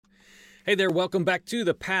Hey there, welcome back to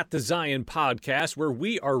the Path to Zion podcast, where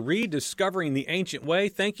we are rediscovering the ancient way.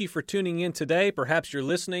 Thank you for tuning in today. Perhaps you're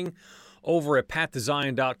listening over at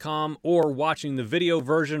pathtozion.com or watching the video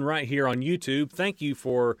version right here on YouTube. Thank you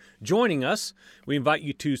for joining us. We invite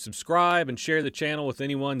you to subscribe and share the channel with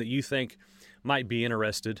anyone that you think might be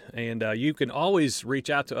interested. And you can always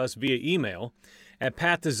reach out to us via email at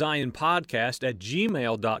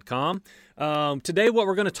pathtozionpodcast@gmail.com. Today, what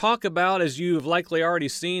we're going to talk about, as you've likely already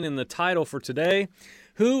seen in the title for today,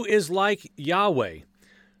 who is like Yahweh?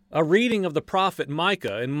 A reading of the prophet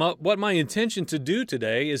Micah. And what my intention to do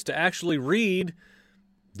today is to actually read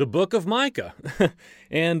the book of Micah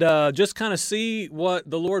and just kind of see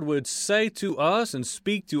what the Lord would say to us and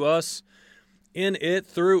speak to us in it,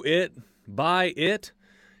 through it, by it.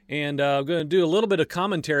 And I'm going to do a little bit of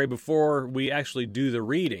commentary before we actually do the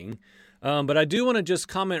reading. But I do want to just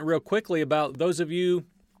comment real quickly about those of you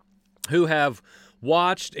who have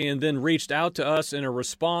watched and then reached out to us in a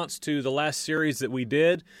response to the last series that we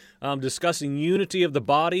did, discussing unity of the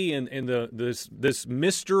body and this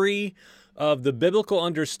mystery of the biblical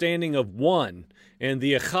understanding of one and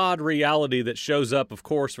the Echad reality that shows up, of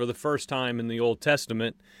course, for the first time in the Old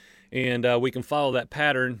Testament. And we can follow that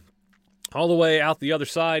pattern all the way out the other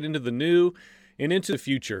side into the new and into the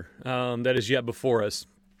future that is yet before us.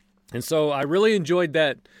 And so I really enjoyed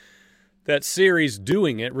that series,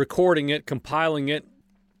 doing it, recording it, compiling it,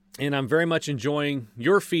 and I'm very much enjoying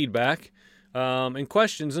your feedback and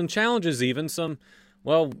questions and challenges even.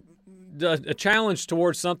 A challenge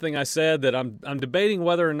towards something I said that I'm debating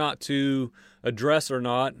whether or not to address or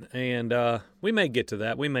not, and we may get to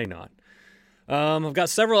that, we may not. I've got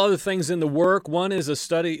several other things in the work. One is a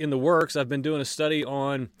study in the works. I've been doing a study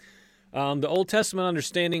on the Old Testament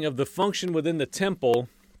understanding of the function within the temple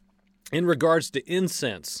in regards to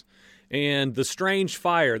incense and the strange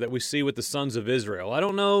fire that we see with the sons of Israel. I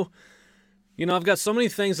don't know, I've got so many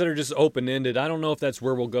things that are just open-ended. I don't know if that's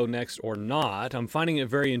where we'll go next or not. I'm finding it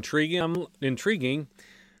very intriguing,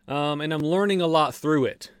 and I'm learning a lot through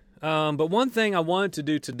it. But one thing I wanted to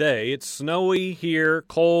do today, it's snowy here,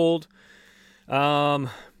 cold, and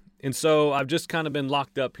so I've just kind of been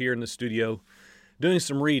locked up here in the studio doing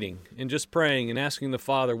some reading and just praying and asking the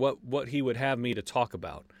Father what He would have me to talk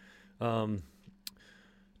about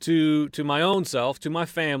to my own self, to my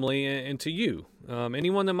family, and to you,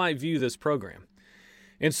 anyone that might view this program.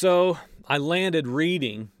 And so I landed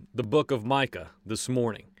reading the book of Micah this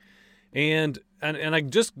morning. And I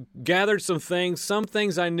just gathered some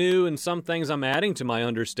things I knew and some things I'm adding to my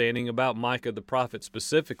understanding about Micah the prophet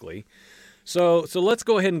specifically. So let's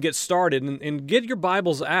go ahead and get started and get your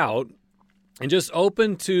Bibles out and just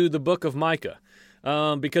open to the book of Micah.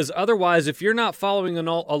 Because otherwise, if you're not following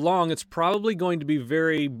along, it's probably going to be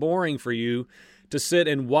very boring for you to sit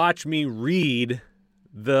and watch me read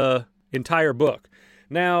the entire book.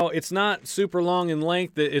 Now, it's not super long in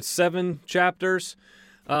length. It's 7 chapters,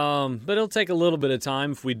 but it'll take a little bit of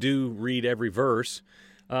time if we do read every verse.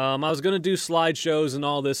 I was going to do slideshows and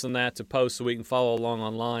all this and that to post so we can follow along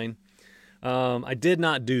online. I did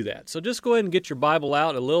not do that. So just go ahead and get your Bible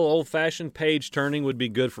out. A little old-fashioned page turning would be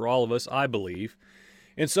good for all of us, I believe.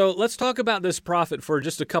 And so let's talk about this prophet for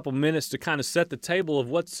just a couple minutes to kind of set the table of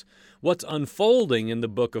what's unfolding in the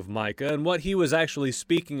book of Micah and what he was actually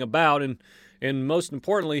speaking about and most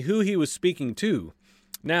importantly, who he was speaking to.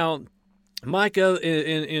 Now, Micah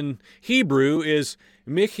in Hebrew is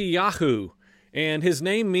Michiyahu, and his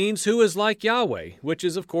name means who is like Yahweh, which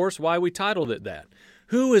is, of course, why we titled it that.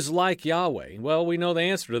 Who is like Yahweh? Well, we know the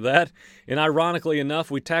answer to that, and ironically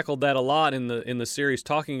enough, we tackled that a lot in the series,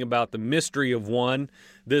 talking about the mystery of one,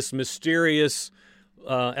 this mysterious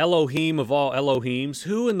Elohim of all Elohims.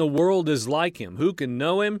 Who in the world is like him? Who can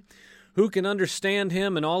know him? Who can understand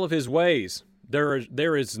him and all of his ways?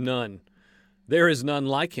 There is none. There is none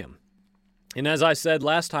like him. And as I said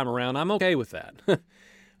last time around, I'm okay with that.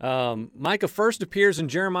 Micah first appears in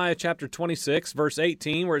Jeremiah chapter 26, verse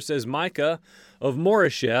 18, where it says, Micah of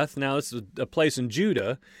Moresheth, now this is a place in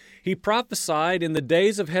Judah, he prophesied in the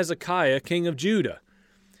days of Hezekiah, king of Judah.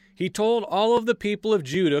 He told all of the people of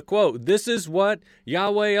Judah, quote, "This is what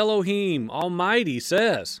Yahweh Elohim Almighty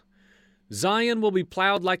says. Zion will be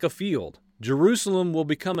plowed like a field. Jerusalem will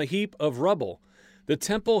become a heap of rubble. The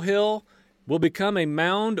temple hill will become a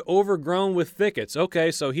mound overgrown with thickets." Okay,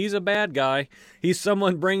 so he's a bad guy. He's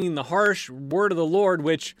someone bringing the harsh word of the Lord,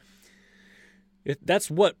 which that's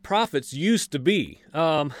what prophets used to be.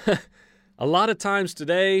 A lot of times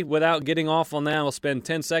today, without getting off on that, we'll spend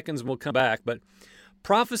 10 seconds and we'll come back. But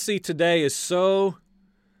prophecy today is so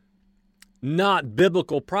not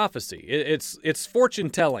biblical prophecy. It's fortune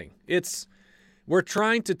telling. It's we're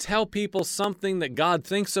trying to tell people something that God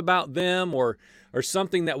thinks about them, or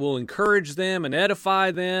something that will encourage them and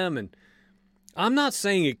edify them. And I'm not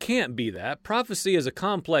saying it can't be that. Prophecy is a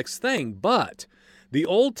complex thing, but the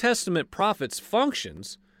Old Testament prophets'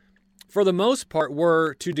 functions, for the most part,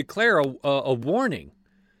 were to declare a warning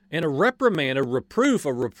and a reprimand, a reproof,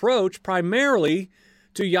 a reproach, primarily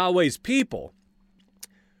to Yahweh's people.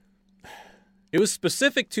 It was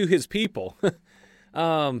specific to his people.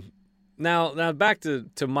 Now back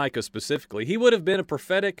to Micah specifically. He would have been a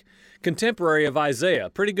prophetic contemporary of Isaiah.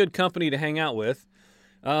 Pretty good company to hang out with.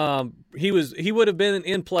 He would have been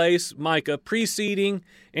in place, Micah, preceding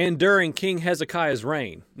and during King Hezekiah's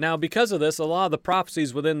reign. Now, because of this, a lot of the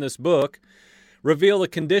prophecies within this book reveal the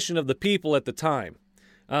condition of the people at the time.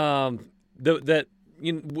 A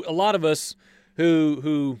lot of us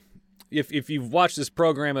who if you've watched this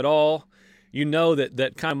program at all, you know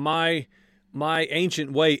that kind of my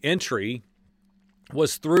Ancient Way entry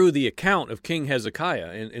was through the account of King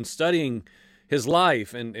Hezekiah and studying his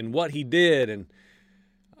life and what he did. And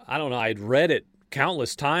I don't know, I'd read it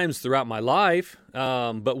countless times throughout my life.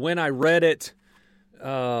 But when I read it,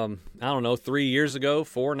 3 years ago,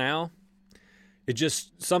 4 now, it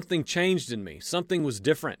just, something changed in me. Something was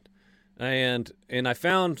different. And I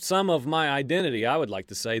found some of my identity, I would like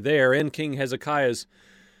to say, there in King Hezekiah's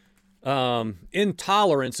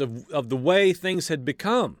intolerance of the way things had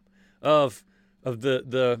become, of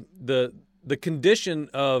the condition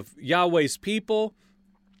of Yahweh's people,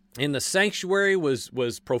 and the sanctuary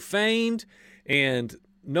was profaned, and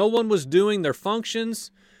no one was doing their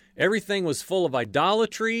functions. Everything was full of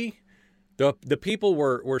idolatry. The people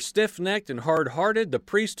were stiff-necked and hard-hearted. The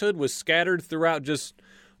priesthood was scattered throughout just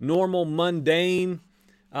normal, mundane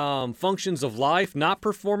functions of life, not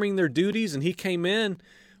performing their duties. And he came in,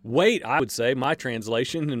 I would say, my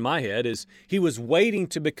translation in my head is, he was waiting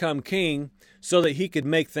to become king so that he could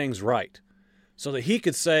make things right. So that he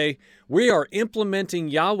could say, we are implementing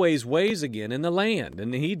Yahweh's ways again in the land.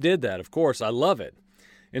 And he did that, of course. I love it.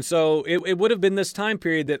 And so it would have been this time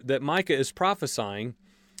period that Micah is prophesying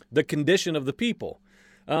the condition of the people.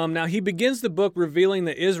 Now, he begins the book revealing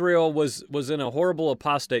that Israel was in a horrible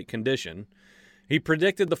apostate condition. He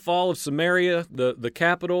predicted the fall of Samaria, the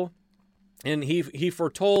capital, and he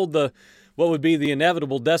foretold what would be the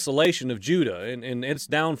inevitable desolation of Judah and its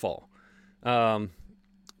downfall.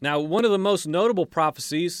 Now, one of the most notable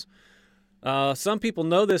prophecies, some people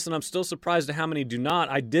know this, and I'm still surprised at how many do not.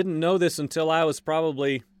 I didn't know this until I was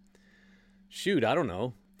probably,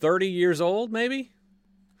 30 years old, maybe?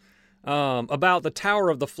 About the Tower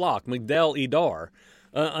of the Flock, Migdal Edar.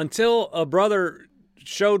 Until a brother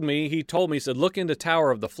showed me, he told me, he said, look into Tower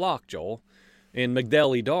of the Flock, Joel, in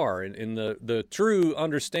Migdal Edar, in the true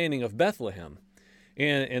understanding of Bethlehem,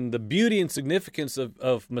 and the beauty and significance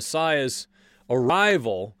of Messiah's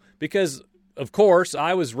arrival, because, of course,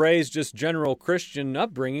 I was raised just general Christian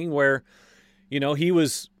upbringing where,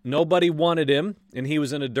 nobody wanted him, and he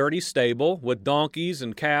was in a dirty stable with donkeys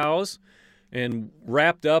and cows and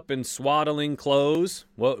wrapped up in swaddling clothes.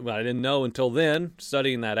 Well, I didn't know until then,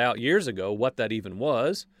 studying that out years ago, what that even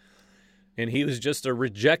was. And he was just a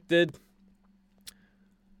rejected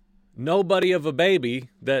nobody of a baby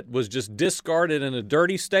that was just discarded in a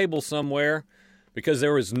dirty stable somewhere because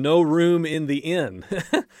there was no room in the inn.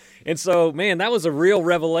 And so, man, that was a real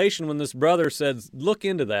revelation when this brother said, look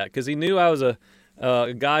into that, because he knew I was a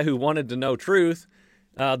guy who wanted to know truth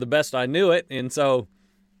the best I knew it. And so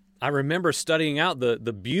I remember studying out the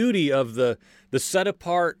beauty of the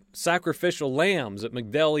set-apart sacrificial lambs at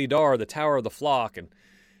Migdal Edar, the Tower of the Flock,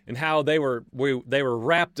 and how they were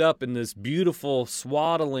wrapped up in this beautiful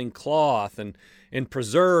swaddling cloth and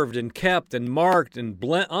preserved and kept and marked and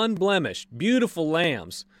unblemished, beautiful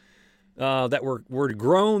lambs that were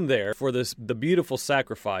grown there for the beautiful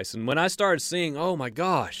sacrifice. And when I started seeing, oh my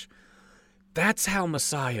gosh, that's how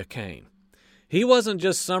Messiah came. He wasn't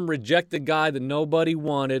just some rejected guy that nobody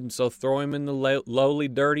wanted, and so throw him in the lowly,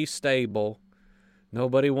 dirty stable.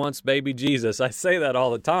 Nobody wants baby Jesus. I say that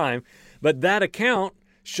all the time, but that account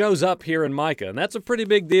shows up here in Micah, and that's a pretty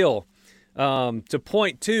big deal to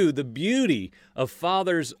point to the beauty of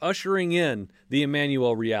fathers ushering in the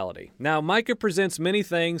Emmanuel reality. Now, Micah presents many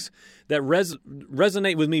things that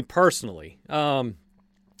resonate with me personally.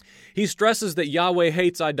 He stresses that Yahweh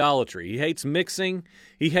hates idolatry. He hates mixing.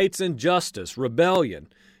 He hates injustice, rebellion,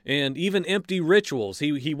 and even empty rituals.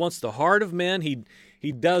 He wants the heart of men.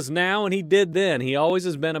 He does now, and he did then. He always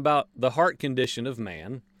has been about the heart condition of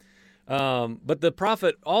man. But the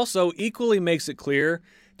prophet also equally makes it clear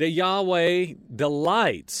that Yahweh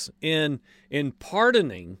delights in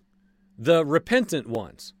pardoning the repentant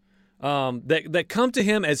ones. that come to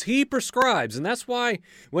him as he prescribes. And that's why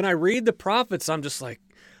when I read the prophets, I'm just like,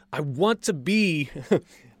 I want to be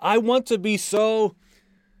like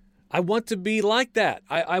that.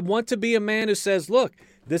 I want to be a man who says, look,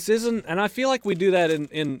 this isn't, and I feel like we do that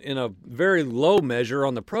in a very low measure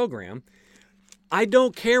on the program. I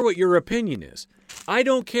don't care what your opinion is. I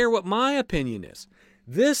don't care what my opinion is.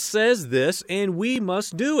 This says this, and we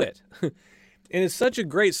must do it. And it's such a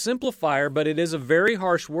great simplifier, but it is a very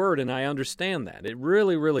harsh word, and I understand that. It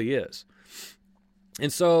really, really is.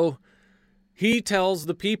 And so he tells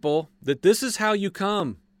the people that this is how you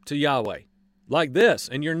come to Yahweh, like this,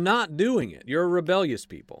 and you're not doing it. You're a rebellious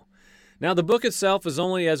people. Now, the book itself is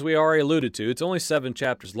only, as we already alluded to, it's only 7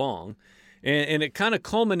 chapters long, and it kind of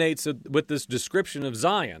culminates with this description of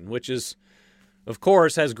Zion, which is, of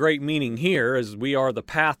course, has great meaning here, as we are the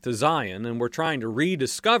path to Zion, and we're trying to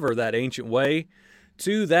rediscover that ancient way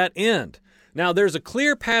to that end. Now, there's a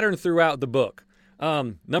clear pattern throughout the book.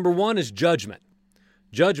 Number 1 is judgment.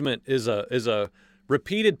 Judgment is a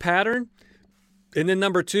repeated pattern. And then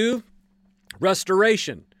number 2,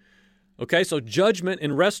 restoration. Okay, so judgment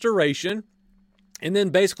and restoration, and then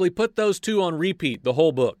basically put those 2 on repeat the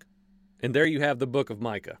whole book. And there you have the book of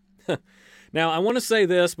Micah. Now, I want to say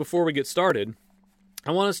this before we get started.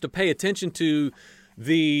 I want us to pay attention to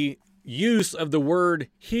the use of the word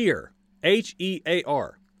hear,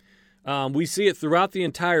 H-E-A-R. We see it throughout the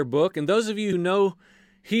entire book, and those of you who know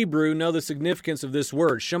Hebrew know the significance of this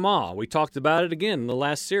word, Shema. We talked about it again in the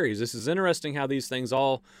last series. This is interesting how these things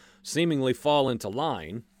all seemingly fall into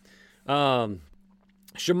line.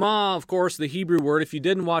 Shema, of course, the Hebrew word, if you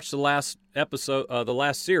didn't watch the last episode, the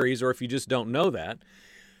last series, or if you just don't know that,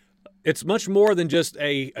 it's much more than just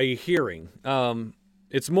a hearing.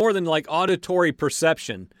 It's more than like auditory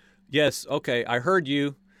perception. Yes, okay, I heard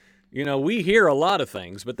you. You know, we hear a lot of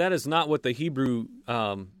things, but that is not what the Hebrew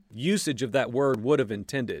usage of that word would have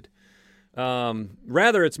intended.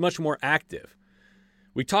 Rather, it's much more active.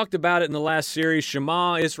 We talked about it in the last series,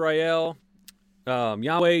 Shema Israel.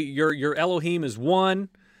 Yahweh, your Elohim is one.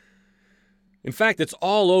 In fact, it's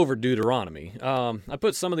all over Deuteronomy. I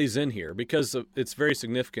put some of these in here because it's very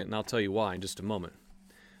significant, and I'll tell you why in just a moment.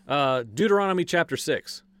 Deuteronomy chapter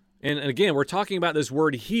 6. And again, we're talking about this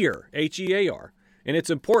word hear, H-E-A-R, and its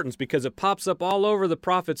importance because it pops up all over the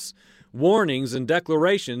prophet's warnings and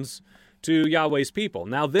declarations to Yahweh's people.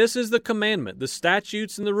 Now, this is the commandment, the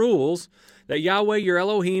statutes and the rules that Yahweh your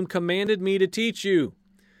Elohim commanded me to teach you,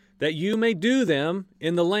 that you may do them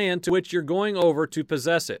in the land to which you're going over to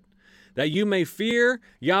possess it, that you may fear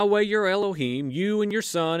Yahweh your Elohim, you and your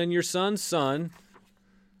son's son,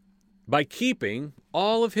 by keeping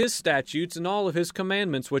all of his statutes and all of his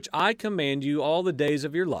commandments, which I command you all the days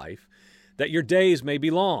of your life, that your days may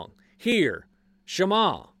be long. Hear,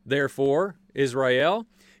 Shema, therefore, Israel,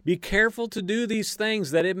 be careful to do these things,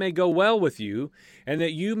 that it may go well with you, and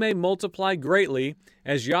that you may multiply greatly,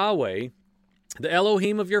 as Yahweh, the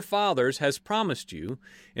Elohim of your fathers, has promised you,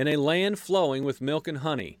 in a land flowing with milk and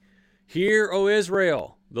honey. Hear, O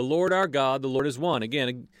Israel, the Lord our God, the Lord is one.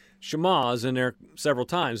 Again, Shema is in there several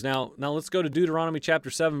times. Now let's go to Deuteronomy chapter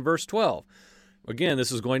 7, verse 12. Again,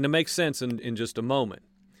 this is going to make sense in just a moment.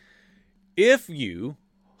 If you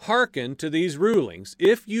hearken to these rulings,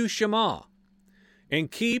 if you Shema, and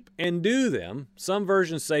keep and do them, some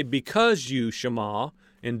versions say because you Shema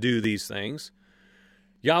and do these things,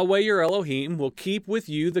 Yahweh your Elohim will keep with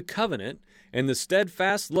you the covenant and the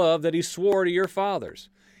steadfast love that he swore to your fathers.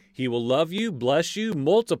 He will love you, bless you,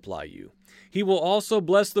 multiply you. He will also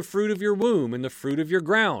bless the fruit of your womb and the fruit of your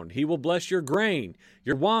ground. He will bless your grain,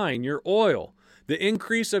 your wine, your oil, the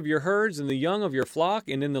increase of your herds and the young of your flock,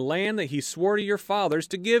 and in the land that he swore to your fathers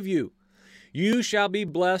to give you. You shall be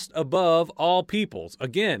blessed above all peoples.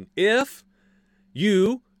 Again, if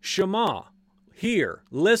you Shema, hear,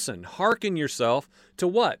 listen, hearken yourself to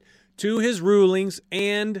what? To his rulings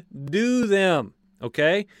and do them.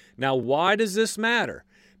 Okay? Now, why does this matter?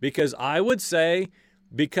 Because I would say,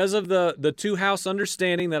 because of the two-house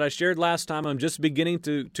understanding that I shared last time, I'm just beginning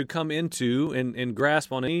to come into and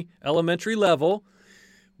grasp on any elementary level,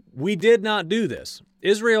 we did not do this.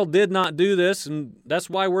 Israel did not do this, and that's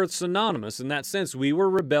why we're synonymous in that sense. We were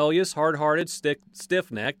rebellious, hard-hearted,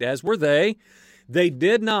 stiff-necked, as were they. They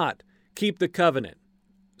did not keep the covenant.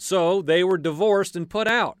 So they were divorced and put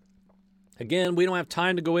out. Again, we don't have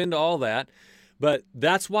time to go into all that, but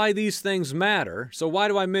that's why these things matter. So why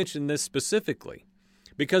do I mention this specifically?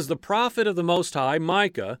 Because the prophet of the Most High,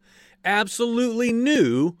 Micah, absolutely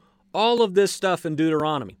knew all of this stuff in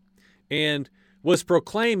Deuteronomy and was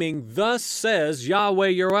proclaiming, thus says Yahweh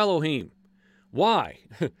your Elohim. Why?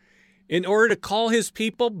 in order to call his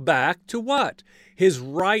people back to what? His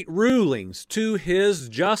right rulings, to his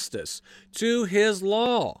justice, to his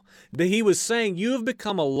law. That he was saying, you have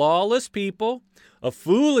become a lawless people, a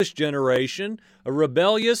foolish generation, a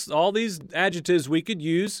rebellious, all these adjectives we could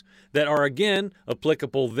use that are, again,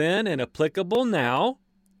 applicable then and applicable now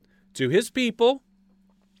to his people.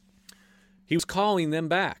 He was calling them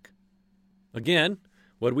back. Again,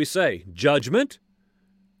 what do we say? Judgment,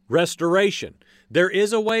 restoration. There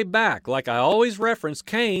is a way back. Like I always reference,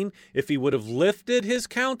 Cain, if he would have lifted his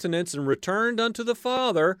countenance and returned unto the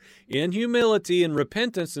Father in humility and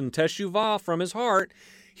repentance and teshuvah from his heart,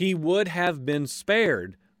 he would have been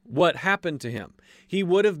spared what happened to him. He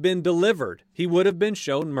would have been delivered. He would have been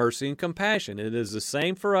shown mercy and compassion. It is the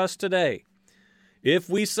same for us today. If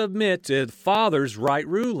we submit to the Father's right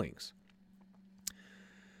rulings.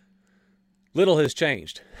 Little has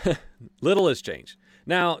changed. Little has changed.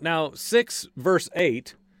 Now 6 verse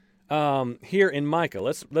 8 here in Micah.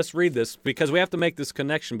 Let's read this because we have to make this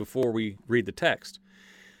connection before we read the text.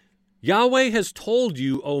 Yahweh has told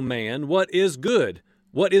you, O man, what is good.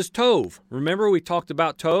 What is tov? Remember we talked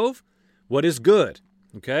about tov? What is good?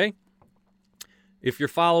 Okay? If you're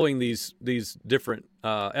following these different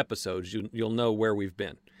episodes, you'll know where we've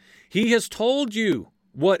been. He has told you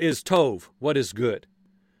what is tov, what is good.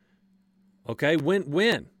 Okay,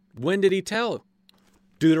 when did he tell?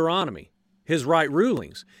 Deuteronomy, his right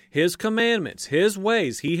rulings, his commandments, his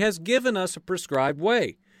ways. He has given us a prescribed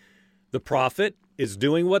way. The prophet is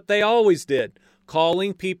doing what they always did,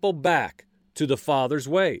 calling people back to the Father's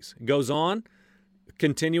ways. It goes on,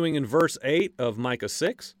 continuing in verse 8 of Micah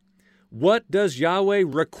 6. What does Yahweh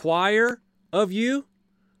require of you?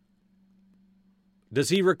 Does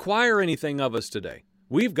he require anything of us today?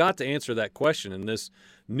 We've got to answer that question in this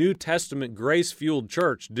New Testament grace-fueled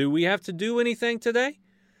church. Do we have to do anything today?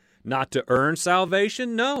 Not to earn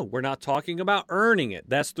salvation? No, we're not talking about earning it.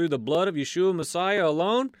 That's through the blood of Yeshua Messiah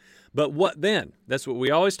alone. But what then? That's what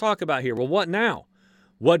we always talk about here. Well, what now?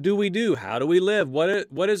 What do we do? How do we live?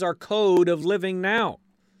 What is our code of living now?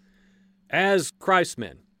 As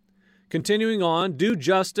Christmen. Continuing on, do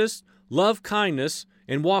justice, love kindness,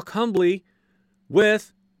 and walk humbly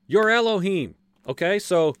with your Elohim. Okay,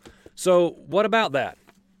 so what about that?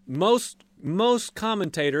 Most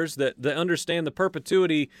commentators that understand the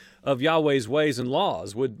perpetuity of Yahweh's ways and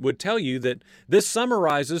laws would tell you that this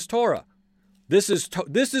summarizes Torah. This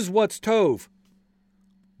is what's tov.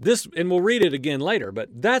 This, and we'll read it again later, but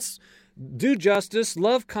that's do justice,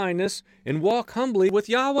 love kindness, and walk humbly with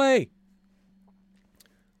Yahweh.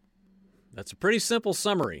 That's a pretty simple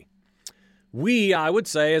summary. We, I would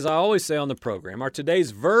say, as I always say on the program, are today's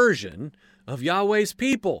version of Yahweh's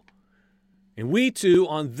people. And we too,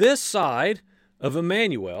 on this side of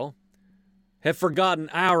Emmanuel, have forgotten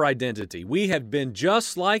our identity. We have been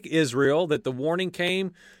just like Israel that the warning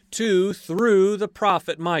came to through the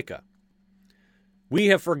prophet Micah. We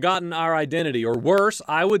have forgotten our identity, or worse,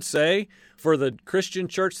 I would say, for the Christian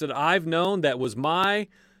church that I've known, that was my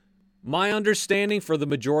understanding for the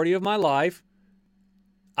majority of my life.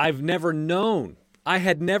 I had never known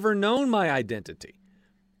my identity.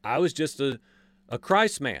 I was just a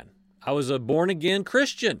Christ man. I was a born-again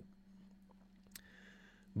Christian.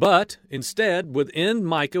 But instead, within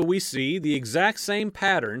Micah, we see the exact same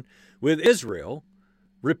pattern with Israel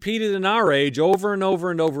repeated in our age over and over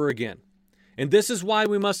and over again. And this is why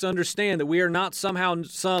we must understand that we are not somehow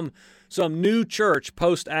some new church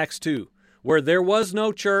post-Acts 2, where there was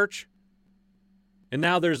no church and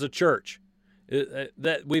now there's a church.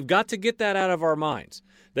 That we've got to get that out of our minds,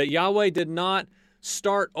 that Yahweh did not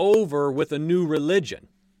start over with a new religion.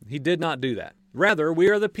 He did not do that. Rather, we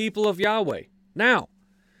are the people of Yahweh. Now,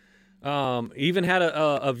 even had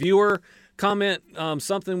a viewer comment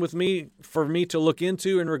something with me for me to look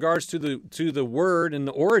into in regards to the word and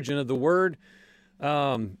the origin of the word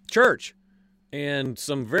church, and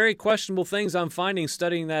some very questionable things I'm finding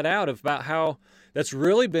studying that out about how that's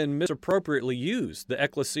really been misappropriately used, the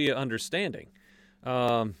ecclesia understanding.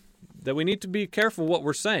 That we need to be careful what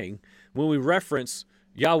we're saying when we reference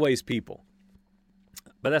Yahweh's people.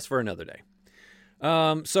 But that's for another day.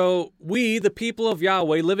 So we, the people of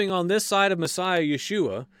Yahweh, living on this side of Messiah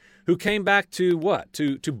Yeshua, who came back to what?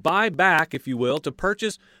 To buy back, if you will, to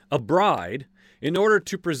purchase a bride in order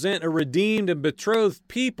to present a redeemed and betrothed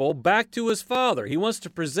people back to his Father. He wants to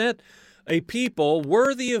present a people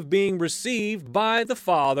worthy of being received by the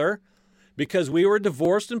Father because we were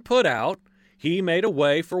divorced and put out. He made a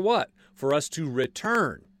way for what? For us to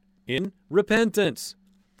return in repentance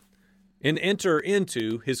and enter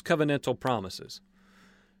into his covenantal promises.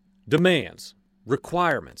 Demands,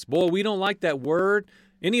 requirements. Boy, we don't like that word.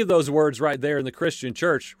 any of those words right there in the Christian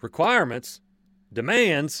church. Requirements,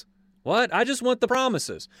 demands. What? I just want the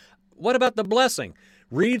promises. What about the blessing?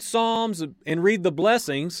 Read Psalms and read the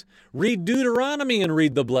blessings. Read Deuteronomy and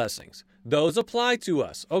read the blessings. Those apply to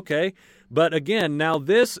us. Okay. But again, now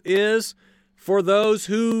this is for those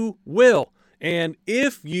who will. And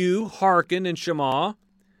if you hearken and Shema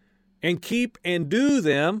and keep and do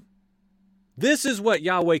them, this is what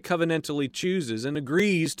Yahweh covenantally chooses and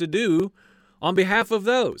agrees to do on behalf of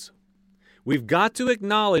those. We've got to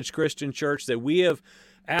acknowledge, Christian church, that we have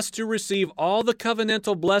asked to receive all the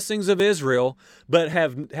covenantal blessings of Israel, but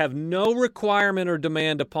have no requirement or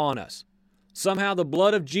demand upon us. Somehow the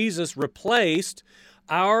blood of Jesus replaced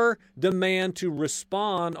our demand to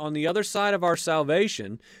respond on the other side of our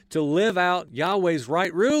salvation to live out Yahweh's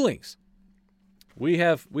right rulings. We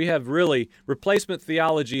have really, replacement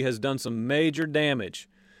theology has done some major damage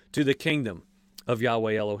to the kingdom of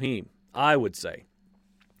Yahweh Elohim, I would say.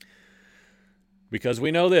 Because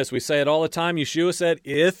we know this, we say it all the time. Yeshua said,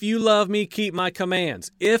 if you love me, keep my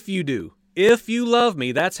commands. If you do, if you love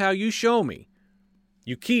me, that's how you show me.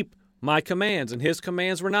 You keep my commands, and his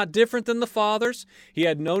commands were not different than the Father's. He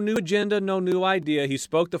had no new agenda, no new idea. He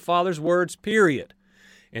spoke the Father's words, period.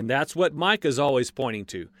 And that's what Micah's always pointing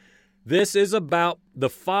to. This is about the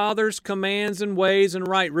Father's commands and ways and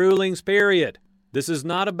right rulings, period. This is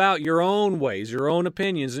not about your own ways, your own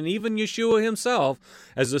opinions. And even Yeshua himself,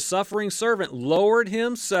 as a suffering servant, lowered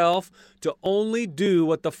himself to only do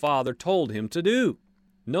what the Father told him to do.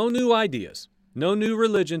 No new ideas, no new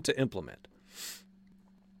religion to implement.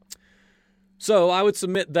 So I would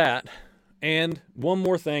submit that, and one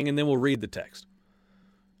more thing, and then we'll read the text.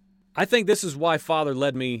 I think this is why Father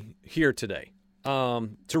led me here today, to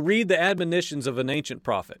read the admonitions of an ancient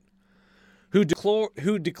prophet who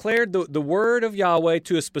declared the word of Yahweh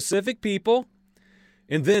to a specific people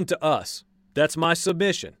and then to us. That's my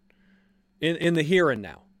submission in the here and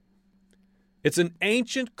now. It's an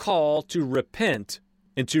ancient call to repent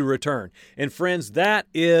and to return. And friends, that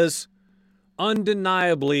is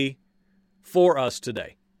undeniably for us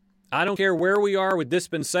today. I don't care where we are with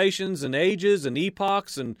dispensations and ages and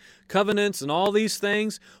epochs and covenants and all these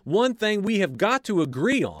things. One thing we have got to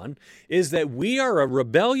agree on is that we are a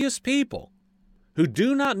rebellious people who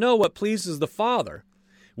do not know what pleases the Father.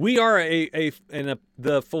 We are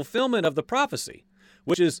the fulfillment of the prophecy,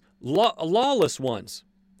 which is lawless ones.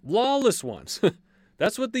 Lawless ones.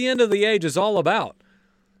 That's what the end of the age is all about.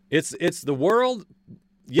 It's the world.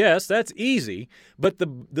 Yes, that's easy, but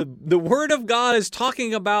the Word of God is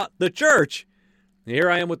talking about the church. Here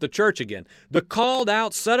I am with the church again. The called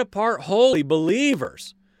out, set apart, holy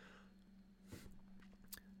believers.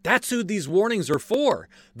 That's who these warnings are for.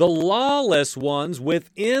 The lawless ones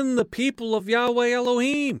within the people of Yahweh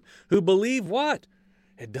Elohim who believe what?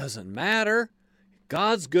 It doesn't matter.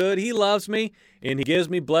 God's good. He loves me, and He gives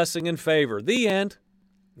me blessing and favor. The end.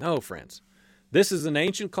 No, friends. This is an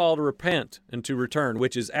ancient call to repent and to return,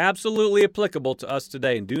 which is absolutely applicable to us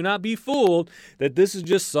today. And do not be fooled that this is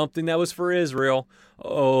just something that was for Israel.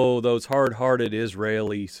 Oh, those hard-hearted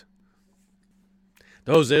Israelis.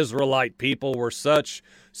 Those Israelite people were such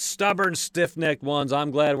stubborn, stiff-necked ones.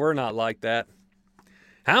 I'm glad we're not like that.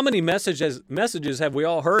 How many messages have we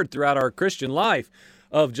all heard throughout our Christian life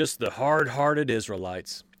of just the hard-hearted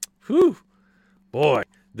Israelites? Whew. Boy,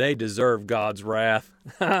 they deserve God's wrath.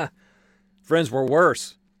 Friends, we're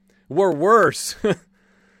worse. We're worse.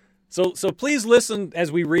 So please listen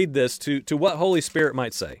as we read this to what Holy Spirit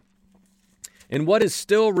might say. And what is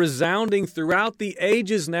still resounding throughout the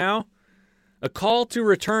ages now, a call to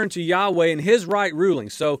return to Yahweh and His right ruling.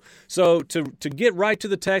 So to get right to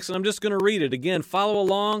the text, and I'm just going to read it again. Follow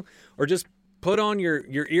along or just put on your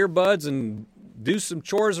earbuds and do some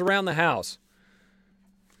chores around the house.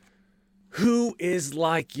 Who is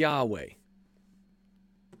like Yahweh?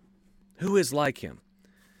 Who is like him?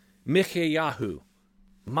 Michayahu,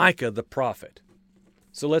 Micah the prophet.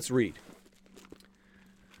 So let's read.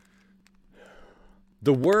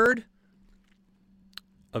 The word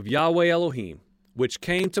of Yahweh Elohim, which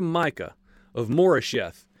came to Micah of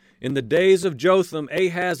Moresheth in the days of Jotham,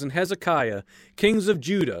 Ahaz, and Hezekiah, kings of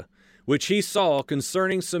Judah, which he saw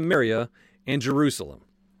concerning Samaria and Jerusalem.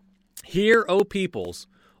 Hear, O peoples,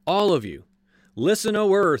 all of you. Listen,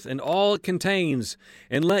 O earth, and all it contains,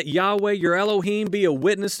 and let Yahweh your Elohim be a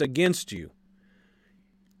witness against you.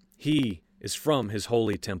 He is from His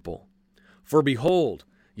holy temple. For behold,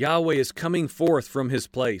 Yahweh is coming forth from His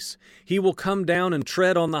place. He will come down and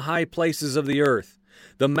tread on the high places of the earth.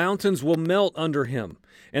 The mountains will melt under Him,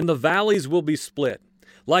 and the valleys will be split.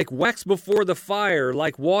 Like wax before the fire,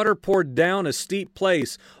 like water poured down a steep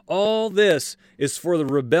place, all this is for the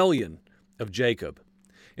rebellion of Jacob.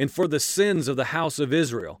 and for the sins of the house of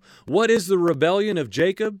Israel. What is the rebellion of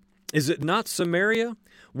Jacob? Is it not Samaria?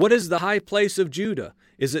 What is the high place of Judah?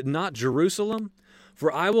 Is it not Jerusalem?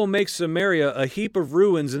 For I will make Samaria a heap of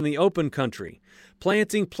ruins in the open country,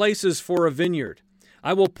 planting places for a vineyard.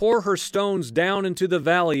 I will pour her stones down into the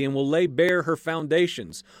valley and will lay bare her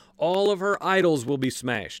foundations. All of her idols will be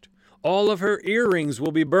smashed. All of her earrings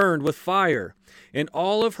will be burned with fire, and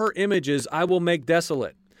all of her images I will make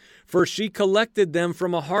desolate. For she collected them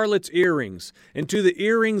from a harlot's earrings, and to the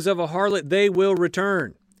earrings of a harlot they will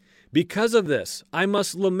return. Because of this, I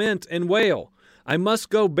must lament and wail. I must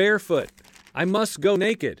go barefoot. I must go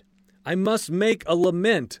naked. I must make a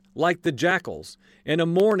lament like the jackals, and a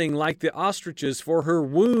mourning like the ostriches, for her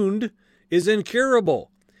wound is incurable.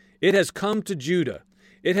 It has come to Judah.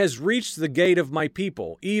 It has reached the gate of my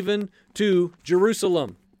people, even to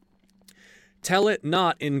Jerusalem. Tell it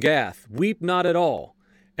not in Gath, weep not at all.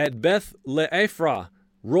 At Beth Le'ephra,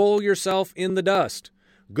 roll yourself in the dust.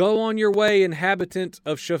 Go on your way, inhabitant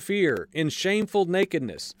of Shaphir, in shameful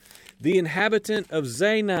nakedness. The inhabitant of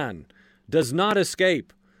Zaanan does not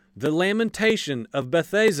escape. The lamentation of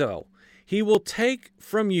Bethesel, he will take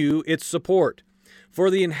from you its support. For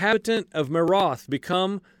the inhabitant of Meroth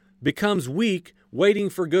becomes weak, waiting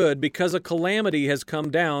for good, because a calamity has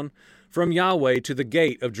come down from Yahweh to the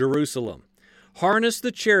gate of Jerusalem. Harness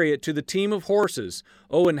the chariot to the team of horses,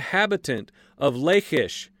 O inhabitant of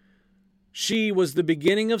Lachish. She was the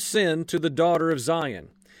beginning of sin to the daughter of Zion,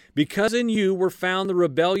 because in you were found the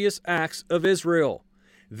rebellious acts of Israel.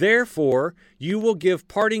 Therefore you will give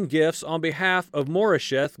parting gifts on behalf of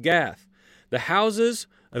Moresheth Gath. The houses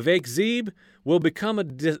of Achzib will become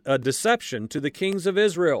a deception to the kings of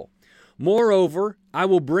Israel. Moreover, I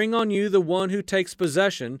will bring on you the one who takes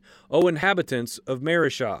possession, O inhabitants of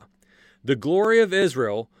Mareshah. The glory of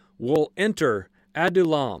Israel will enter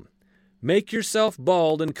Adullam. Make yourself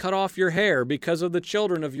bald and cut off your hair because of the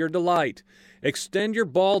children of your delight. Extend your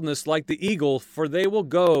baldness like the eagle, for they will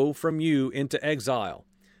go from you into exile.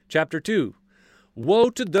 Chapter 2.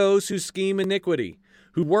 Woe to those who scheme iniquity,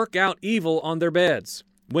 who work out evil on their beds.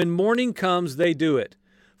 When morning comes, they do it,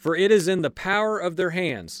 for it is in the power of their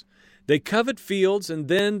hands. They covet fields, and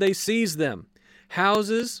then they seize them,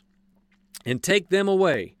 houses, and take them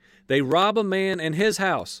away. They rob a man and his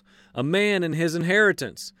house, a man and his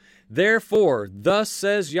inheritance. Therefore, thus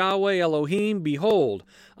says Yahweh Elohim, behold,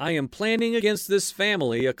 I am planning against this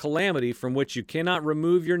family a calamity from which you cannot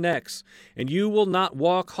remove your necks, and you will not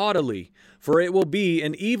walk haughtily, for it will be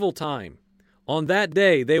an evil time. On that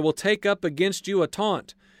day they will take up against you a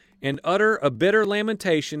taunt, and utter a bitter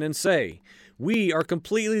lamentation, and say, we are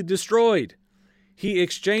completely destroyed. He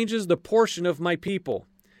exchanges the portion of my people.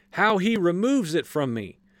 How he removes it from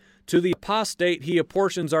me. To the apostate he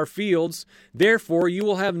apportions our fields. Therefore you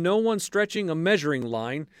will have no one stretching a measuring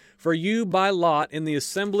line for you by lot in the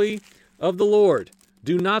assembly of the Lord.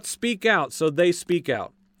 Do not speak out, so they speak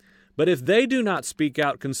out. But if they do not speak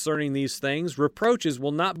out concerning these things, reproaches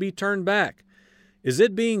will not be turned back. Is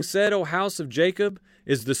it being said, O house of Jacob,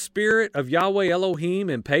 is the spirit of Yahweh Elohim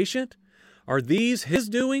impatient? Are these his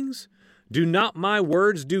doings? Do not my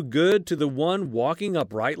words do good to the one walking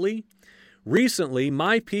uprightly? Recently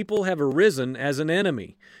my people have arisen as an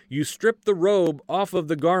enemy. You strip the robe off of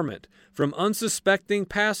the garment from unsuspecting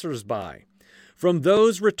passers-by, from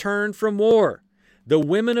those returned from war. The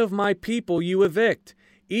women of my people you evict,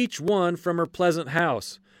 each one from her pleasant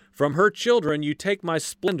house. From her children you take my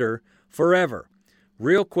splendor forever.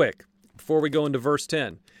 Real quick, before we go into verse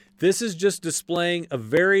 10, this is just displaying a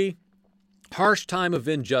very harsh time of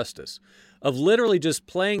injustice, of literally just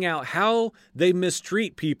playing out how they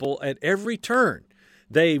mistreat people at every turn.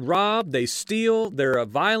 They rob, they steal, they're a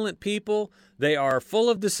violent people, they are full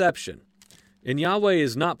of deception. And Yahweh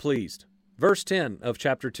is not pleased. Verse 10 of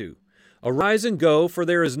chapter 2. Arise and go, for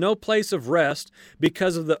there is no place of rest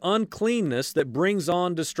because of the uncleanness that brings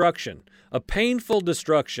on destruction, a painful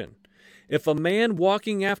destruction. If a man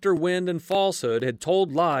walking after wind and falsehood had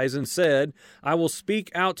told lies and said, I will speak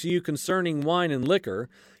out to you concerning wine and liquor,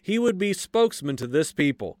 he would be spokesman to this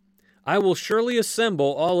people. I will surely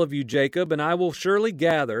assemble all of you, Jacob, and I will surely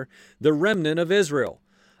gather the remnant of Israel.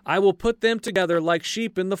 I will put them together like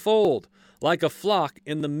sheep in the fold, like a flock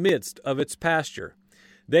in the midst of its pasture.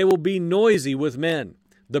 They will be noisy with men.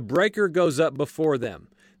 The breaker goes up before them.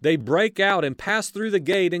 They break out and pass through the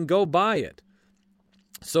gate and go by it.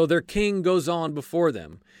 So their king goes on before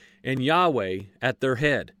them, and Yahweh at their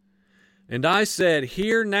head. And I said,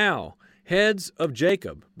 hear now, heads of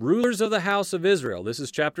Jacob, rulers of the house of Israel. This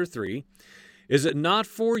is chapter 3. Is it not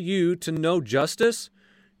for you to know justice?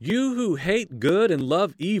 You who hate good and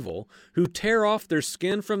love evil, who tear off their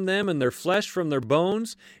skin from them and their flesh from their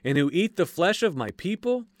bones, and who eat the flesh of my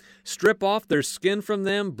people, strip off their skin from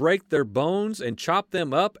them, break their bones, and chop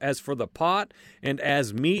them up as for the pot and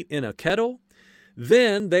as meat in a kettle,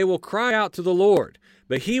 then they will cry out to the Lord,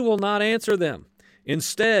 but he will not answer them.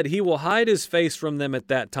 Instead, he will hide his face from them at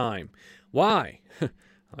that time. Why?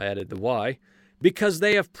 I added the why. Because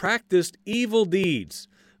they have practiced evil deeds.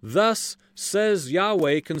 Thus says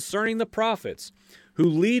Yahweh concerning the prophets, who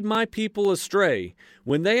lead my people astray.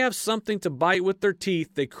 When they have something to bite with their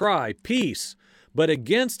teeth, they cry, peace, but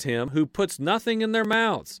against him who puts nothing in their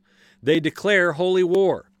mouths. They declare holy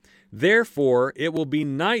war. Therefore it will be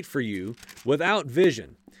night for you without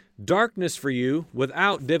vision, darkness for you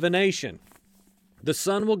without divination. The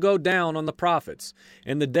sun will go down on the prophets,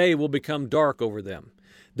 and the day will become dark over them.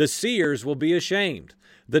 The seers will be ashamed.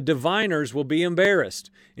 The diviners will be embarrassed.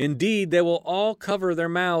 Indeed, they will all cover their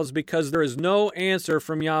mouths because there is no answer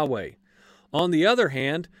from Yahweh. On the other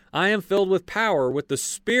hand, I am filled with power, with the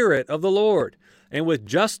Spirit of the Lord, and with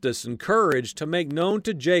justice and courage to make known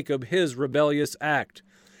to Jacob his rebellious act,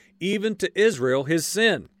 even to Israel his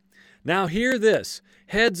sin. Now hear this,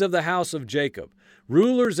 heads of the house of Jacob,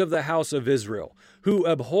 rulers of the house of Israel, who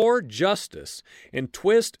abhor justice and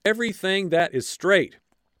twist everything that is straight,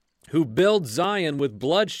 who build Zion with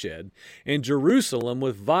bloodshed and Jerusalem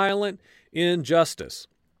with violent injustice.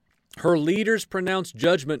 Her leaders pronounce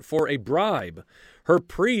judgment for a bribe. Her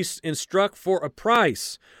priests instruct for a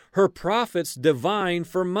price. Her prophets divine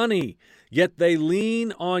for money. Yet they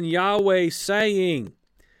lean on Yahweh, saying,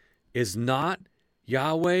 is not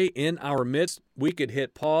Yahweh in our midst? We could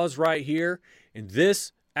hit pause right here, and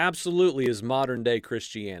this absolutely is modern day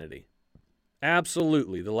Christianity.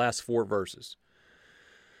 Absolutely, the last 4 verses.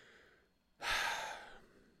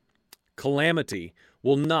 Calamity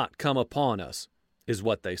will not come upon us, is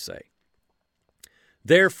what they say.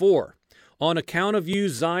 Therefore, on account of you,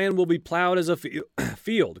 Zion will be plowed as a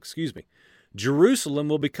field. Jerusalem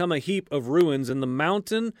will become a heap of ruins, and the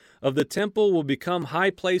mountain of the temple will become high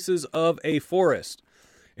places of a forest.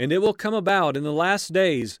 And it will come about in the last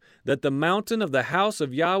days that the mountain of the house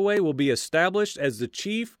of Yahweh will be established as the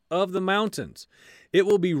chief of the mountains. It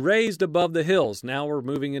will be raised above the hills. Now we're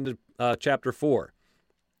moving into chapter 4.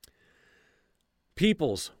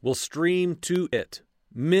 Peoples will stream to it.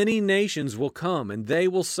 Many nations will come, and they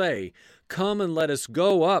will say, come and let us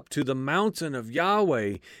go up to the mountain of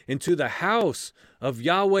Yahweh and to the house of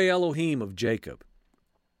Yahweh Elohim of Jacob.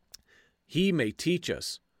 He may teach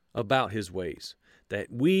us about his ways,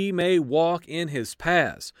 that we may walk in his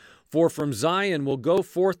paths. For from Zion will go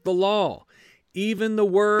forth the law, even the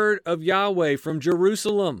word of Yahweh from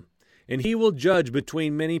Jerusalem. And he will judge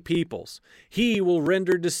between many peoples. He will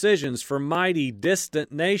render decisions for mighty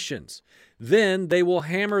distant nations. Then they will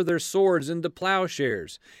hammer their swords into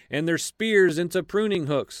plowshares, and their spears into pruning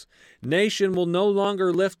hooks. Nation will no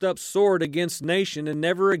longer lift up sword against nation, and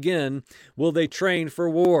never again will they train for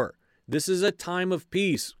war. This is a time of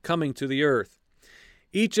peace coming to the earth.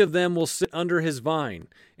 Each of them will sit under his vine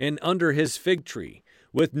and under his fig tree,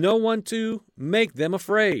 with no one to make them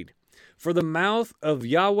afraid. For the mouth of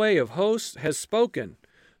Yahweh of hosts has spoken.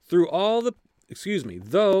 Though all the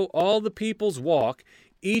peoples walk,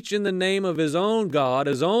 each in the name of his own God,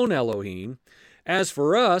 his own Elohim, as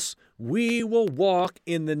for us, we will walk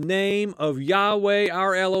in the name of Yahweh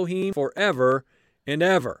our Elohim forever and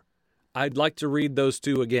ever. I'd like to read those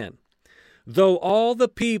 2 again. Though all the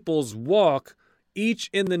peoples walk, each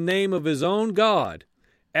in the name of his own God,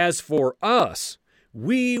 as for us,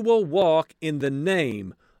 we will walk in the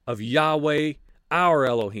name of Yahweh our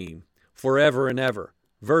Elohim forever and ever.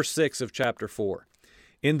 Verse 6 of chapter 4.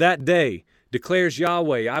 In that day, declares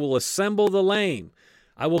Yahweh, I will assemble the lame.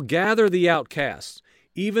 I will gather the outcasts,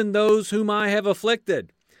 even those whom I have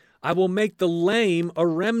afflicted. I will make the lame a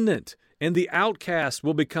remnant, and the outcast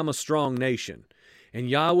will become a strong nation. And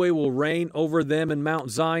Yahweh will reign over them in Mount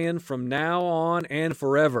Zion from now on and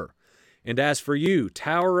forever. And as for you,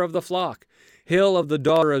 tower of the flock, hill of the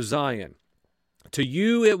daughter of Zion, to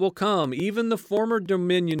you it will come, even the former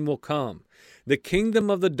dominion will come, the kingdom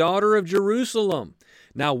of the daughter of Jerusalem.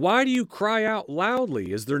 Now why do you cry out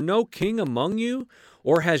loudly? Is there no king among you?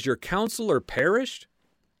 Or has your counselor perished?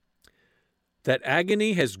 That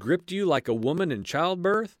agony has gripped you like a woman in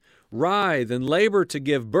childbirth? Writhe and labor to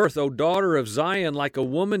give birth, O daughter of Zion, like a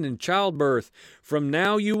woman in childbirth. From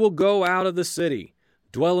now you will go out of the city,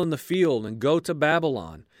 dwell in the field, and go to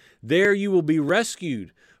Babylon. There you will be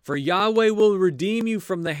rescued. For Yahweh will redeem you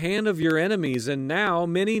from the hand of your enemies, and now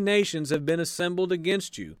many nations have been assembled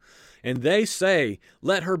against you. And they say,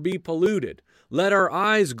 let her be polluted. Let our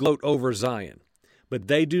eyes gloat over Zion. but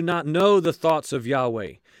they do not know the thoughts of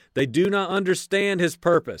Yahweh. They do not understand his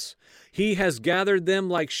purpose. He has gathered them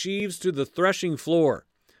like sheaves to the threshing floor.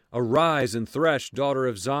 Arise and thresh, daughter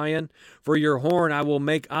of Zion, for your horn I will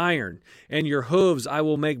make iron, and your hooves I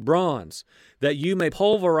will make bronze, that you may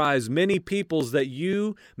pulverize many peoples, that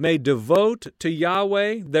you may devote to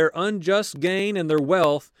Yahweh their unjust gain and their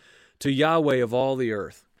wealth, to Yahweh of all the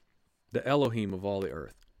earth, the Elohim of all the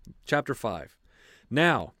earth. Chapter 5.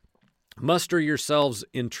 Now, muster yourselves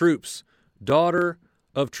in troops, daughter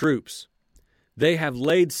of troops. They have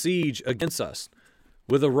laid siege against us.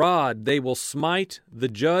 With a rod they will smite the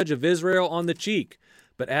judge of Israel on the cheek.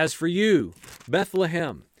 But as for you,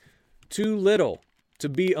 Bethlehem, too little to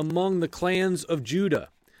be among the clans of Judah,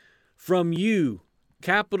 from you,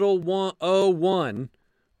 capital 101,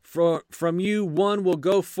 from you one will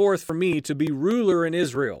go forth for me to be ruler in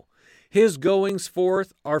Israel. His goings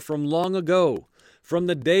forth are from long ago, from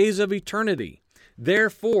the days of eternity.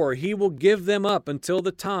 Therefore he will give them up until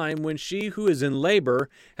the time when she who is in labor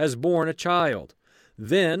has borne a child.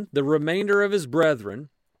 Then the remainder of his brethren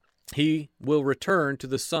he will return to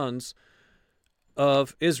the sons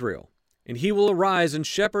of Israel. And he will arise and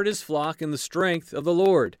shepherd his flock in the strength of the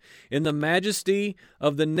Lord, in the majesty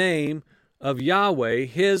of the name of Yahweh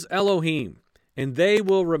his Elohim. And they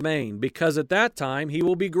will remain, because at that time he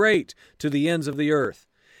will be great to the ends of the earth.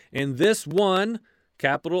 And this one,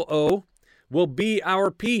 capital O, will be our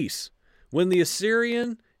peace. When the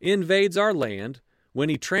Assyrian invades our land, when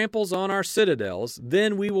he tramples on our citadels,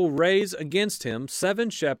 then we will raise against him 7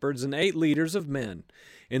 shepherds and 8 leaders of men,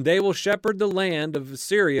 and they will shepherd the land of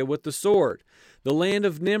Assyria with the sword, the land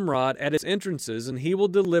of Nimrod at its entrances, and he will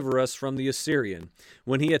deliver us from the Assyrian,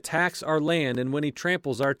 when he attacks our land and when he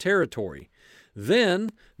tramples our territory.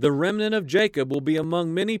 Then the remnant of Jacob will be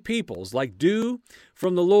among many peoples, like dew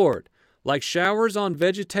from the Lord, like showers on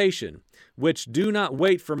vegetation, which do not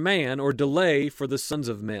wait for man or delay for the sons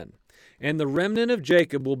of men. And the remnant of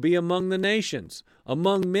Jacob will be among the nations,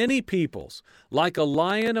 among many peoples, like a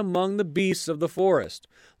lion among the beasts of the forest,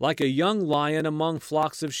 like a young lion among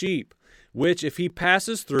flocks of sheep, which if he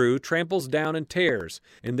passes through, tramples down and tears,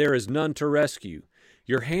 and there is none to rescue.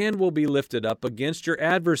 Your hand will be lifted up against your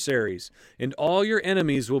adversaries, and all your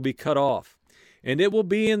enemies will be cut off. And it will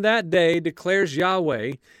be in that day, declares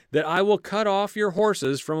Yahweh, that I will cut off your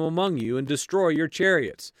horses from among you and destroy your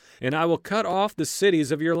chariots. And I will cut off the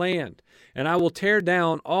cities of your land, and I will tear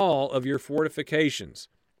down all of your fortifications.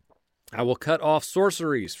 I will cut off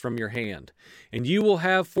sorceries from your hand, and you will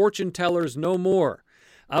have fortune tellers no more.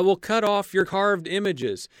 I will cut off your carved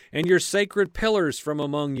images and your sacred pillars from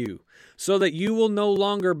among you, so that you will no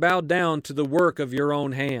longer bow down to the work of your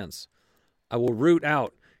own hands. I will root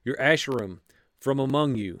out your Asherim from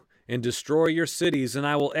among you, and destroy your cities, and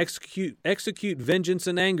I will execute vengeance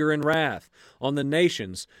and anger and wrath on the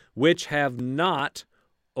nations which have not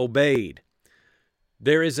obeyed.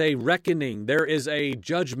 There is a reckoning, there is a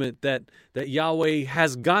judgment that Yahweh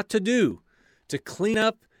has got to do to clean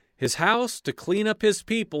up his house, to clean up his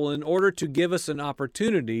people, in order to give us an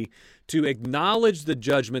opportunity to acknowledge the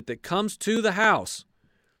judgment that comes to the house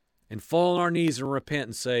and fall on our knees and repent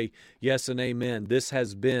and say, yes and amen, this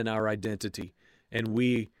has been our identity. And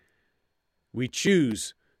we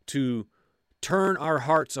choose to turn our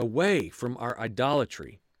hearts away from our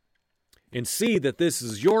idolatry and see that this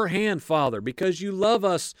is your hand, Father, because you love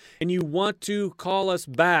us and you want to call us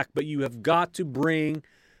back, but you have got to bring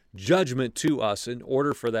judgment to us in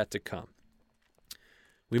order for that to come.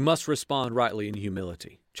 We must respond rightly in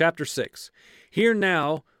humility. Chapter 6. Hear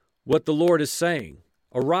now what the Lord is saying.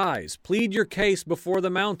 Arise, plead your case before the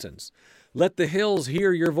mountains. Let the hills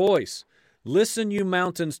hear your voice. Listen, you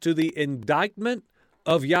mountains, to the indictment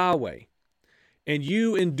of Yahweh, and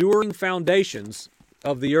you enduring foundations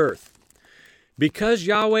of the earth. Because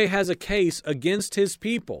Yahweh has a case against his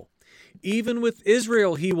people, even with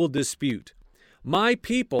Israel he will dispute. My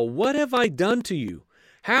people, what have I done to you?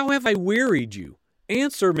 How have I wearied you?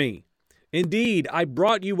 Answer me. Indeed, I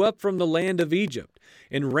brought you up from the land of Egypt,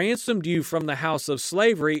 and ransomed you from the house of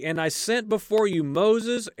slavery, and I sent before you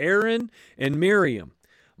Moses, Aaron, and Miriam.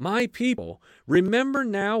 My people, remember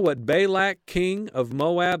now what Balak king of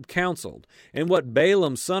Moab counseled, and what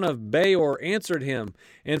Balaam son of Beor answered him,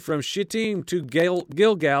 and from Shittim to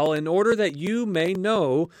Gilgal, in order that you may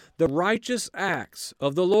know the righteous acts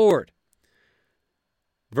of the Lord.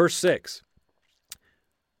 Verse 6.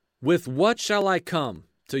 With what shall I come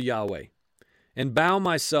to Yahweh, and bow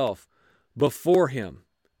myself before him,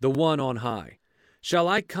 the one on high? Shall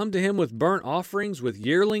I come to him with burnt offerings, with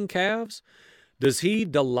yearling calves? Does he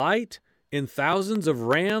delight in thousands of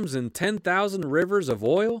rams and 10,000 rivers of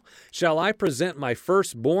oil? Shall I present my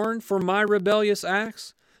firstborn for my rebellious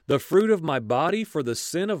acts, the fruit of my body for the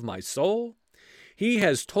sin of my soul? He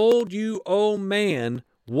has told you, O man,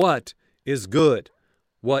 what is good,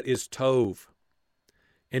 what is tov.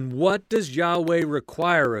 And what does Yahweh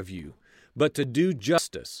require of you, but to do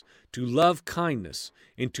justice, to love kindness,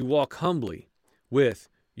 and to walk humbly with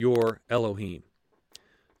your Elohim?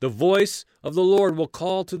 The voice of the Lord will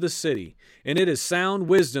call to the city, and it is sound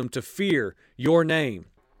wisdom to fear your name.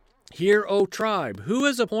 Hear, O tribe, who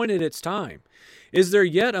has appointed its time? Is there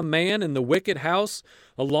yet a man in the wicked house,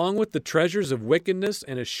 along with the treasures of wickedness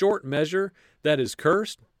and a short measure that is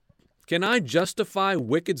cursed? Can I justify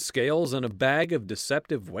wicked scales and a bag of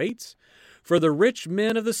deceptive weights? For the rich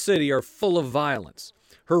men of the city are full of violence.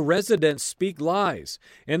 Her residents speak lies,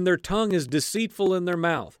 and their tongue is deceitful in their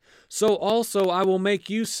mouth. So also I will make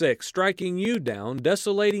you sick, striking you down,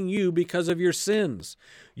 desolating you because of your sins.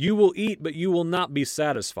 You will eat, but you will not be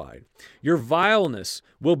satisfied. Your vileness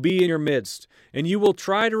will be in your midst, and you will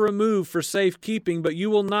try to remove for safekeeping, but you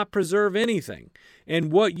will not preserve anything.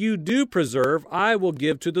 And what you do preserve, I will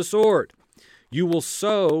give to the sword. You will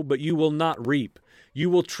sow, but you will not reap. You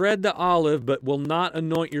will tread the olive, but will not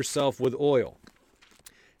anoint yourself with oil.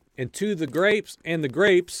 And to the grapes,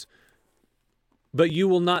 but you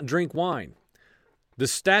will not drink wine. The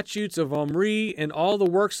statutes of Omri and all the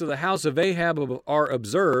works of the house of Ahab are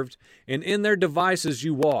observed, and in their devices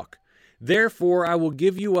you walk. Therefore I will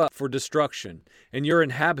give you up for destruction, and your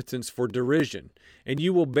inhabitants for derision, and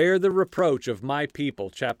you will bear the reproach of my people.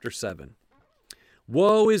 Chapter 7.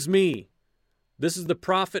 Woe is me! This is the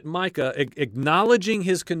prophet Micah acknowledging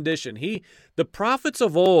his condition. The prophets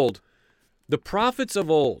of old,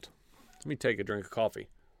 let me take a drink of coffee.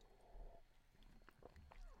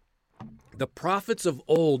 The prophets of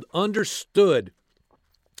old understood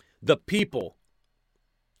the people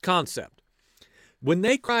concept. When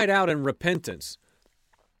they cried out in repentance,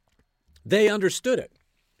 they understood it.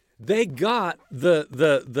 They got the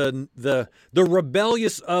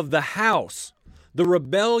rebellious of the house, the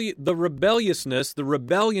rebelliousness, the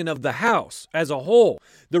rebellion of the house as a whole,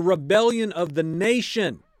 the rebellion of the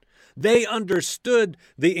nation. They understood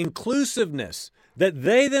the inclusiveness that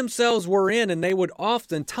they themselves were in, and they would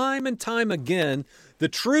often, time and time again, the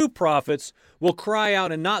true prophets will cry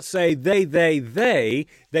out and not say they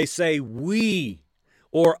say we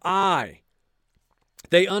or I.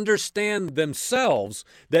 They understand themselves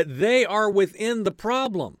that they are within the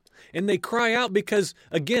problem. And they cry out because,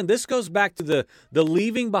 again, this goes back to the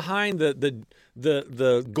leaving behind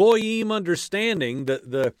the goyim understanding,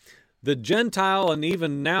 the Gentile, and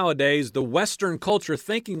even nowadays the Western culture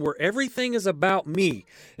thinking where everything is about me.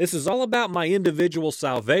 This is all about my individual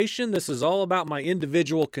salvation. This is all about my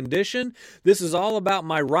individual condition. This is all about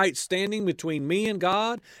my right standing between me and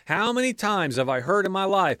God. How many times have I heard in my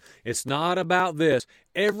life, it's not about this.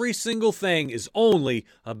 Every single thing is only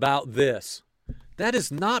about this. That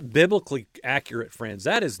is not biblically accurate, friends.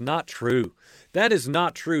 That is not true. That is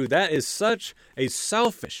not true. That is such a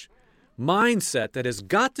selfish mindset that has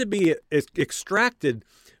got to be extracted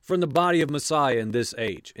from the body of Messiah in this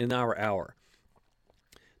age, in our hour.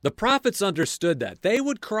 The prophets understood that. They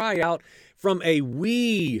would cry out from a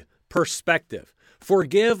we perspective.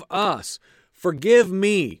 Forgive us. Forgive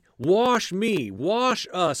me. Wash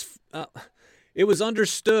us. It was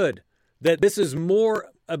understood that this is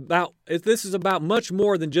about much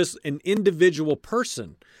more than just an individual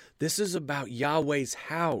person. This is about Yahweh's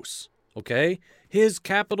house, okay? His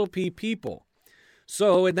capital P people.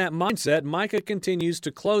 So in that mindset, Micah continues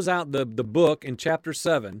to close out the book in chapter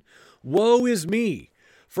 7. Woe is me,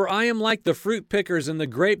 for I am like the fruit pickers and the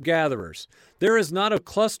grape gatherers. There is not a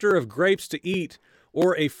cluster of grapes to eat,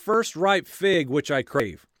 or a first ripe fig which I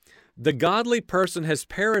crave. The godly person has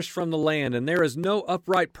perished from the land, and there is no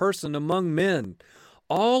upright person among men.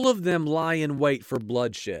 All of them lie in wait for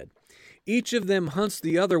bloodshed. Each of them hunts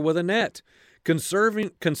the other with a net.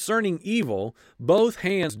 Concerning evil, both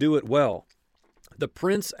hands do it well. The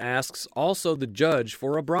prince asks also the judge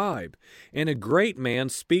for a bribe, and a great man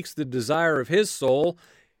speaks the desire of his soul,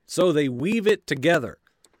 so they weave it together.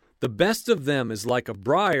 The best of them is like a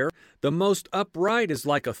briar, the most upright is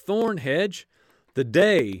like a thorn hedge. The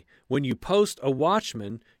day when you post a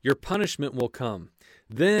watchman, your punishment will come.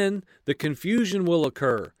 Then the confusion will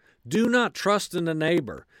occur. Do not trust in a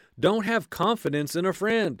neighbor. Don't have confidence in a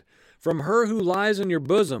friend. From her who lies in your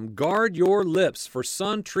bosom, guard your lips, for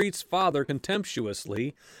son treats father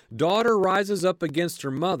contemptuously. Daughter rises up against her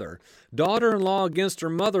mother. Daughter-in-law against her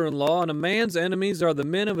mother-in-law, and a man's enemies are the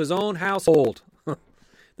men of his own household.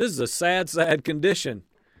 This is a sad, sad condition.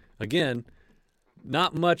 Again,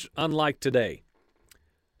 not much unlike today.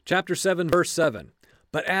 Chapter 7, verse 7.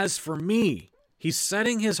 But as for me, he's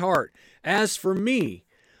setting his heart, as for me,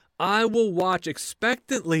 I will watch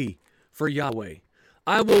expectantly for Yahweh.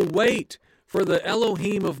 I will wait for the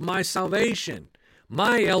Elohim of my salvation.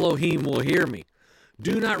 My Elohim will hear me.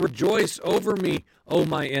 Do not rejoice over me, O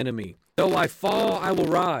my enemy. Though I fall, I will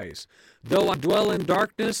rise. Though I dwell in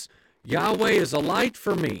darkness, Yahweh is a light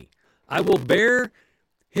for me. I will bear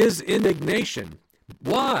his indignation.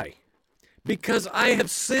 Why? Because I have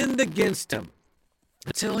sinned against him,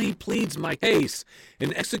 until he pleads my case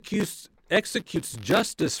and executes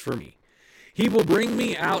justice for me. He will bring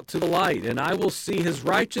me out to the light, and I will see his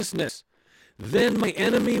righteousness. Then my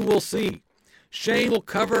enemy will see. Shame will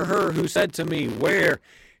cover her who said to me, where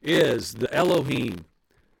is the Elohim?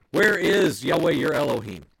 Where is Yahweh your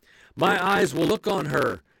Elohim? My eyes will look on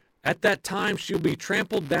her. At that time she'll be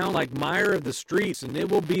trampled down like mire of the streets, and it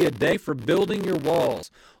will be a day for building your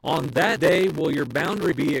walls. On that day will your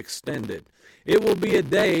boundary be extended. It will be a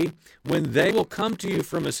day when they will come to you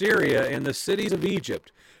from Assyria and the cities of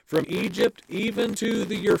Egypt, from Egypt even to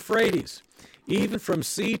the Euphrates, even from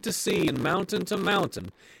sea to sea and mountain to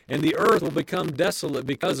mountain, and the earth will become desolate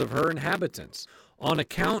because of her inhabitants, on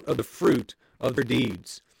account of the fruit of their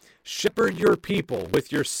deeds. Shepherd your people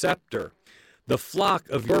with your scepter, the flock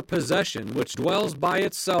of your possession, which dwells by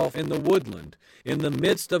itself in the woodland, in the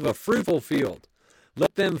midst of a fruitful field.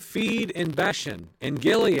 Let them feed in Bashan and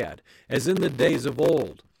Gilead, as in the days of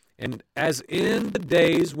old, and as in the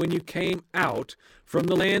days when you came out from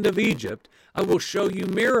the land of Egypt. I will show you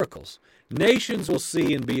miracles. Nations will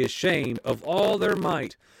see and be ashamed of all their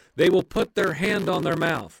might. They will put their hand on their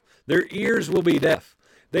mouth. Their ears will be deaf.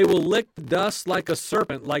 They will lick dust like a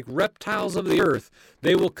serpent, like reptiles of the earth.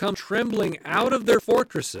 They will come trembling out of their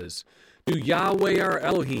fortresses. To Yahweh our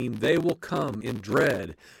Elohim they will come in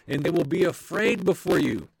dread, and they will be afraid before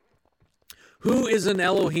you. Who is an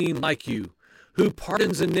Elohim like you, who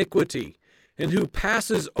pardons iniquity, and who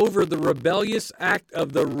passes over the rebellious act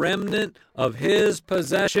of the remnant of his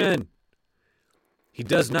possession? He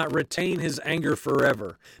does not retain his anger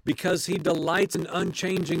forever, because he delights in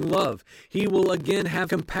unchanging love. He will again have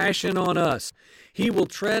compassion on us. He will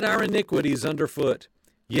tread our iniquities underfoot.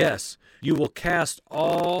 Yes, you will cast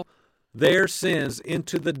all their sins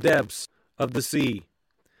into the depths of the sea.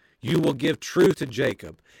 You will give truth to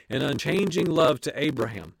Jacob and unchanging love to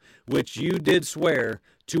Abraham, which you did swear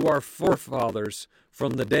to our forefathers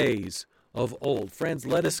from the days of old. Friends,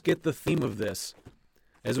 let us get the theme of this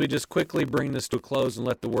as we just quickly bring this to a close and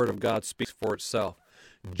let the Word of God speak for itself.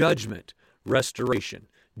 Judgment, restoration.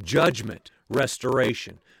 Judgment,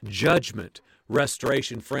 restoration. Judgment,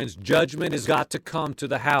 restoration. Friends, judgment has got to come to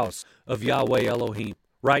the house of Yahweh Elohim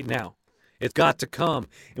right now. It's got to come,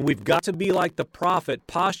 and we've got to be like the prophet,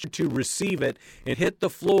 postured to receive it and hit the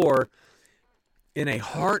floor in a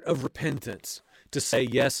heart of repentance to say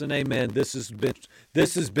yes and amen. This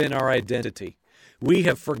has been our identity. We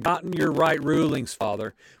have forgotten your right rulings,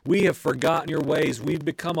 Father. We have forgotten your ways. We've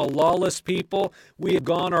become a lawless people. We have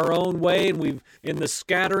gone our own way, and in the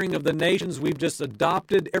scattering of the nations, we've just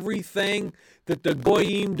adopted everything that the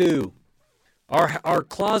Goyim do. Our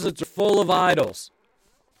closets are full of idols.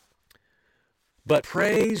 But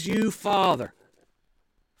praise you, Father,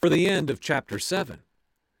 for the end of chapter 7.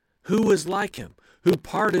 Who is like him, who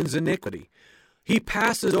pardons iniquity? He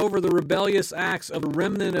passes over the rebellious acts of a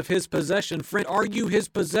remnant of his possession. Friend, are you his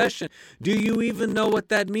possession? Do you even know what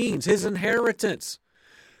that means? His inheritance.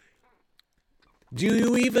 Do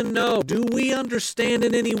you even know? Do we understand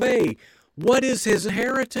in any way what is his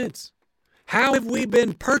inheritance? How have we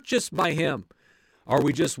been purchased by him? Are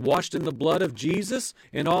we just washed in the blood of Jesus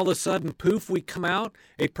and all of a sudden, poof, we come out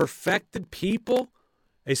a perfected people?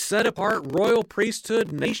 A set-apart royal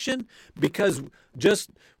priesthood nation because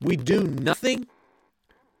just we do nothing?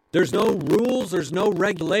 There's no rules, there's no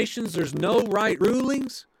regulations, there's no right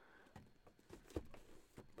rulings.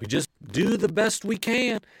 We just do the best we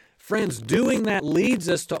can. Friends, doing that leads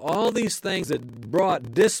us to all these things that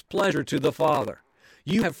brought displeasure to the Father.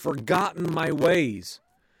 You have forgotten my ways.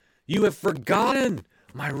 You have forgotten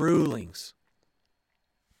my rulings.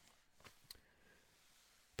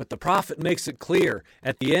 But the prophet makes it clear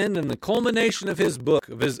at the end and the culmination of his book,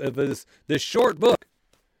 of this short book,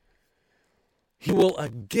 he will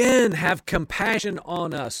again have compassion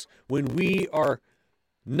on us when we are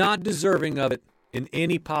not deserving of it in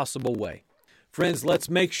any possible way. Friends, let's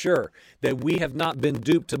make sure that we have not been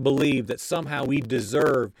duped to believe that somehow we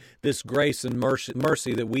deserve this grace and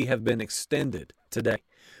mercy that we have been extended today.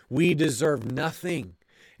 We deserve nothing.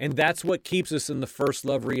 And that's what keeps us in the first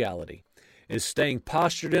love reality. is staying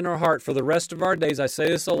postured in our heart for the rest of our days. I say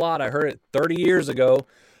this a lot. I heard it 30 years ago.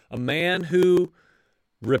 A man who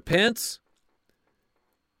repents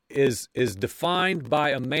is defined by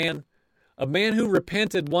a man who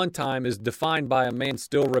repented one time is defined by a man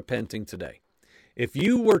still repenting today. If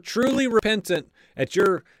you were truly repentant at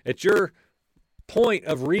your point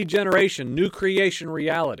of regeneration, new creation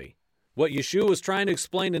reality, what Yeshua was trying to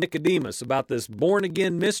explain to Nicodemus about this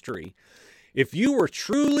born-again mystery, if you were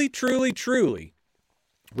truly, truly, truly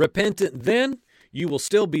repentant then, you will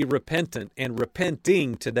still be repentant and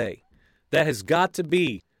repenting today. That has got to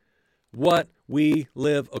be what we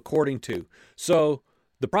live according to. So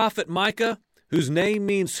the prophet Micah, whose name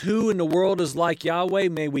means who in the world is like Yahweh,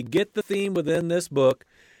 may we get the theme within this book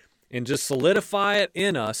and just solidify it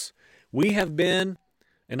in us. We have been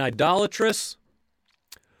an idolatrous,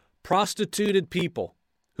 prostituted people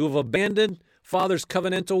who have abandoned Father's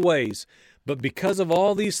covenantal ways. But because of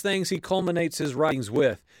all these things he culminates his writings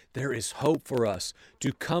with, there is hope for us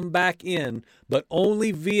to come back in, but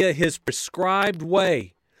only via his prescribed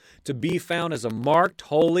way, to be found as a marked,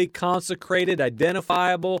 holy, consecrated,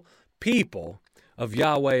 identifiable people of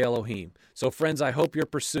Yahweh Elohim. So friends, I hope you're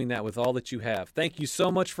pursuing that with all that you have. Thank you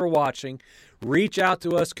so much for watching. Reach out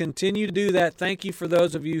to us. Continue to do that. Thank you for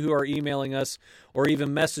those of you who are emailing us or even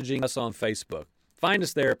messaging us on Facebook. Find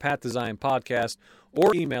us there at Path to Zion Podcast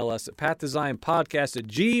or email us at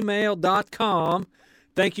pathtozionpodcast@gmail.com.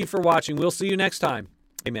 Thank you for watching. We'll see you next time.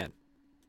 Amen.